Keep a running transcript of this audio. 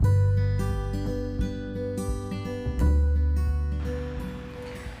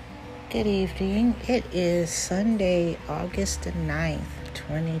Good evening. It is Sunday, August the 9th,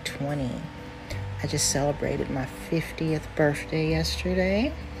 2020. I just celebrated my 50th birthday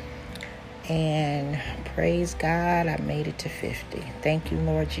yesterday. And praise God, I made it to 50. Thank you,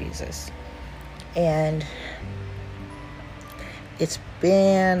 Lord Jesus. And it's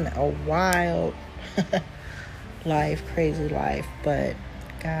been a wild life, crazy life, but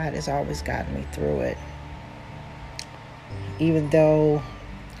God has always gotten me through it. Even though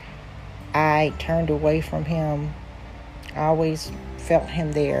I turned away from Him, I always felt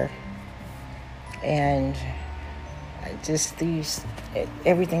Him there. And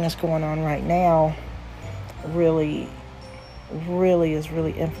everything that's going on right now really is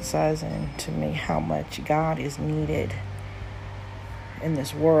emphasizing to me how much God is needed in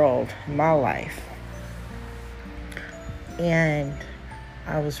this world, in my life. And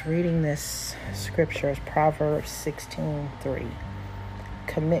I was reading this scripture, it's Proverbs 16:3.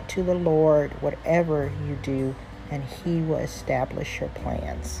 Commit to the Lord whatever you do, and He will establish your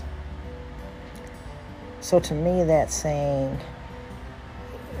plans. So to me, that's saying,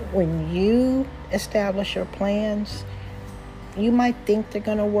 when you establish your plans, you might think they're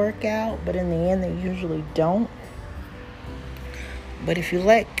going to work out, but in the end, they usually don't. But if you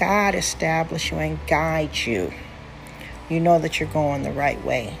let God establish you and guide you, you know that you're going the right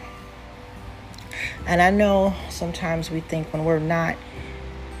way. And I know sometimes we think when we're not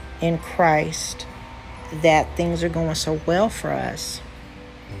in Christ that things are going so well for us,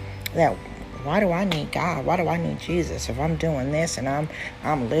 that why do I need God? Why do I need Jesus? If I'm doing this and I'm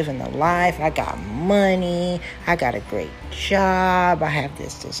living the life, I got money, I got a great job, I have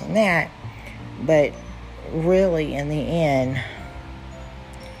this and that. But really, in the end,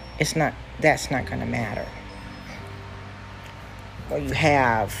 that's not going to matter. Or you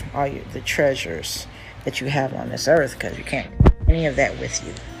have all the treasures that you have on this earth, because you can't take any of that with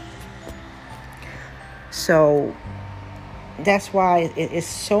you. So that's why it is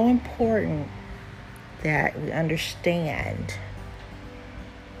so important that we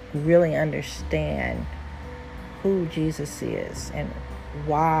really understand who Jesus is and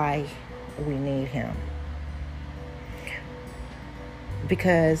why we need Him.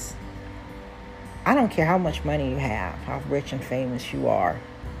 Because I don't care how much money you have, how rich and famous you are.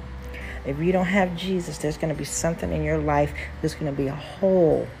 If you don't have Jesus, there's going to be something in your life, there's going to be a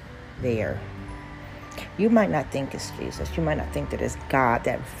hole there. You might not think it's Jesus. You might not think that it's God,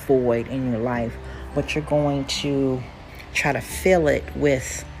 that void in your life. But you're going to try to fill it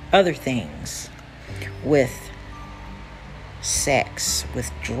with other things. With sex,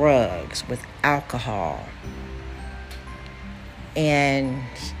 with drugs, with alcohol. And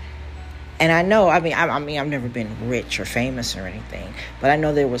I know, I've never been rich or famous or anything. But I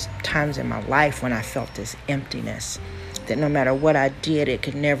know there was times in my life when I felt this emptiness. That no matter what I did, it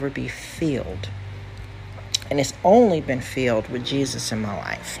could never be filled. And it's only been filled with Jesus in my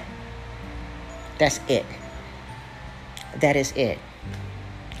life. That's it. That is it.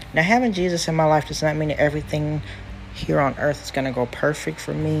 Now, having Jesus in my life does not mean that everything here on earth is going to go perfect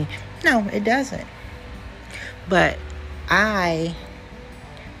for me. No, it doesn't. But I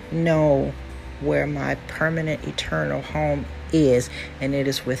know where my permanent eternal home is, and it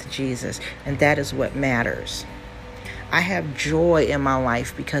is with Jesus. And that is what matters. I have joy in my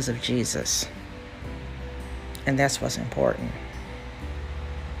life because of Jesus. And that's what's important.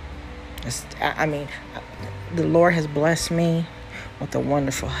 The Lord has blessed me with a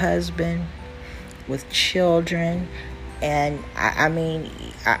wonderful husband, with children, and I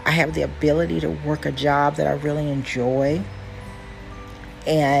have the ability to work a job that I really enjoy,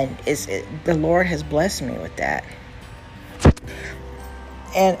 and the Lord has blessed me with that.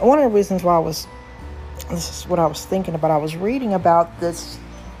 And one of the reasons why this is what I was thinking about. I was reading about this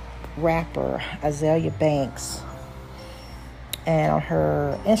rapper Azealia Banks, and on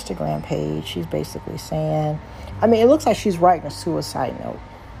her Instagram page she's basically saying, it looks like she's writing a suicide note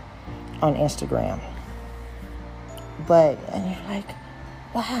on Instagram, and you're like,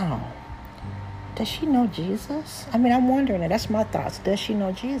 wow, does she know Jesus? I'm wondering, and that's my thoughts, does she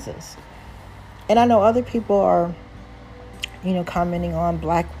know Jesus? And I know other people are commenting on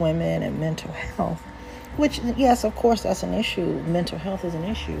black women and mental health, which, yes, of course, that's an issue. Mental health is an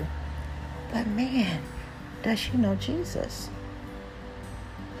issue. But man, does she know Jesus?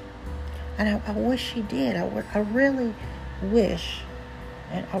 And I wish she did. I really wish,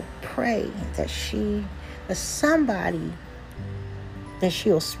 and I pray that somebody that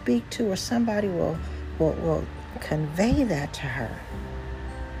she'll speak to, or somebody will convey that to her.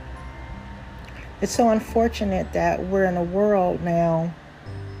 It's so unfortunate that we're in a world now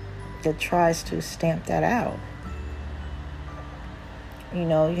that tries to stamp that out. You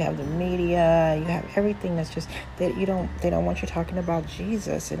know, you have the media, you have everything that's just, they don't want you talking about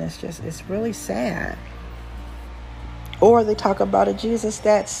Jesus, and it's really sad. Or they talk about a Jesus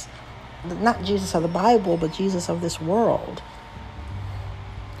that's not Jesus of the Bible, but Jesus of this world,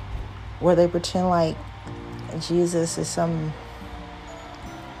 where they pretend like Jesus is some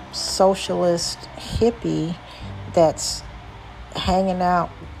socialist hippie that's hanging out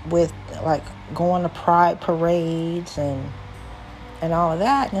with, like, going to pride parades and all of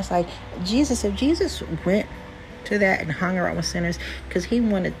that. And it's like, if Jesus went to that and hung around with sinners because he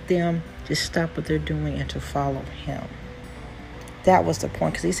wanted them to stop what they're doing and to follow him. That was the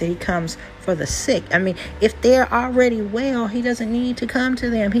point, because he said he comes for the sick. I mean, if they're already well, he doesn't need to come to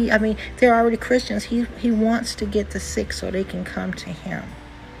them. They're already Christians. He wants to get the sick so they can come to him.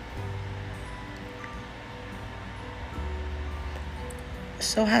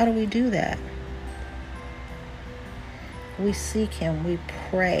 So how do we do that? We seek him. We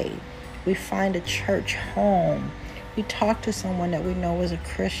pray. We find a church home. We talk to someone that we know is a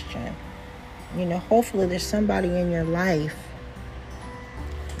Christian. You know, hopefully there's somebody in your life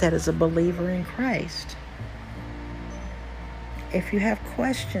that is a believer in Christ. If you have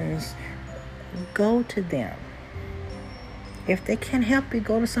questions, go to them. If they can't help you,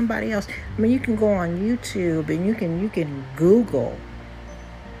 go to somebody else. I mean, you can go on YouTube and you can Google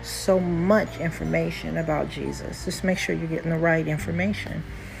so much information about Jesus. Just make sure you're getting the right information.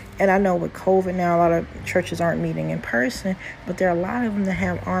 And I know with COVID now, a lot of churches aren't meeting in person, but there are a lot of them that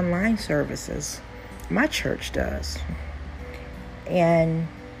have online services. My church does. And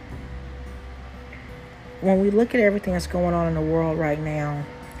when we look at everything that's going on in the world right now,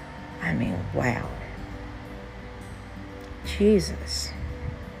 I mean, wow. Jesus.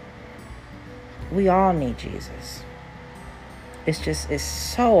 We all need Jesus. It's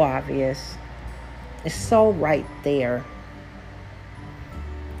so obvious. It's so right there.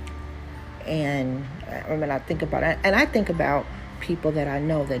 And I mean, I think about it, and I think about people that I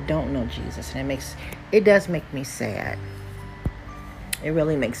know that don't know Jesus, and it does make me sad. It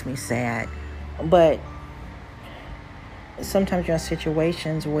really makes me sad. But sometimes you're in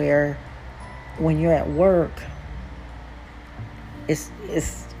situations where, when you're at work, it's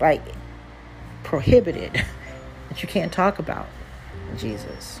like prohibited that you can't talk about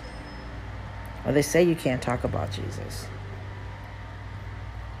Jesus, or they say you can't talk about Jesus.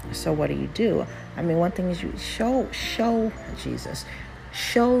 So what do? I mean, one thing is you show Jesus,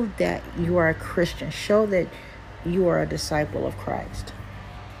 show that you are a Christian, show that you are a disciple of Christ.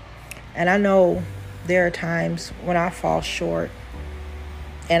 And I know there are times when I fall short,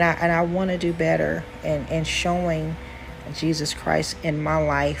 and I want to do better in showing Jesus Christ in my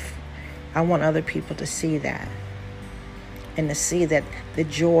life. I want other people to see that, and to see that the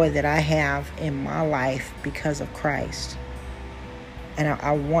joy that I have in my life because of Christ. And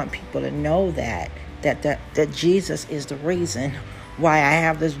I want people to know that Jesus is the reason why I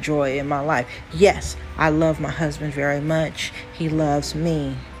have this joy in my life. Yes, I love my husband very much. He loves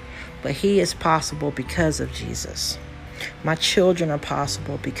me. But he is possible because of Jesus. My children are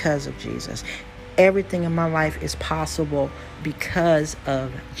possible because of Jesus. Everything in my life is possible because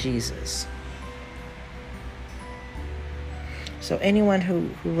of Jesus. So anyone who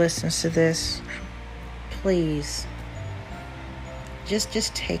listens to this, please,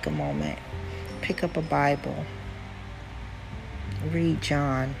 just take a moment. Pick up a Bible. Read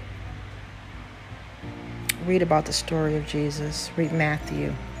John. Read about the story of Jesus. Read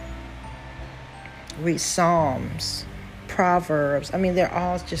Matthew. Read Psalms, Proverbs. I mean, they're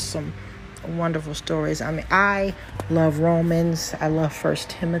all just some wonderful stories. I mean, I love Romans. I love 1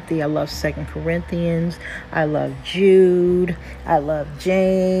 Timothy. I love 2 Corinthians. I love Jude. I love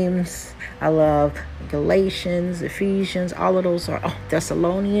James. I love Galatians, Ephesians. All of those are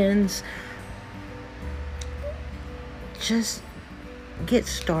Thessalonians. Just get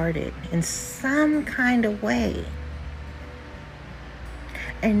started in some kind of way.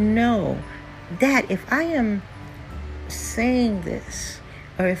 And know that if I am saying this,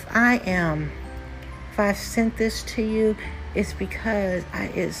 or if I've sent this to you, it's because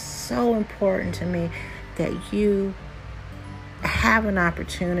it's so important to me that you have an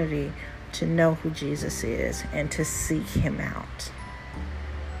opportunity to know who Jesus is and to seek him out.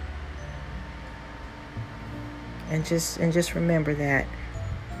 And just remember that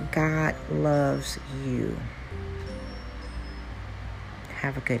God loves you.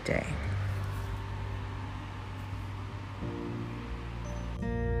 Have a good day.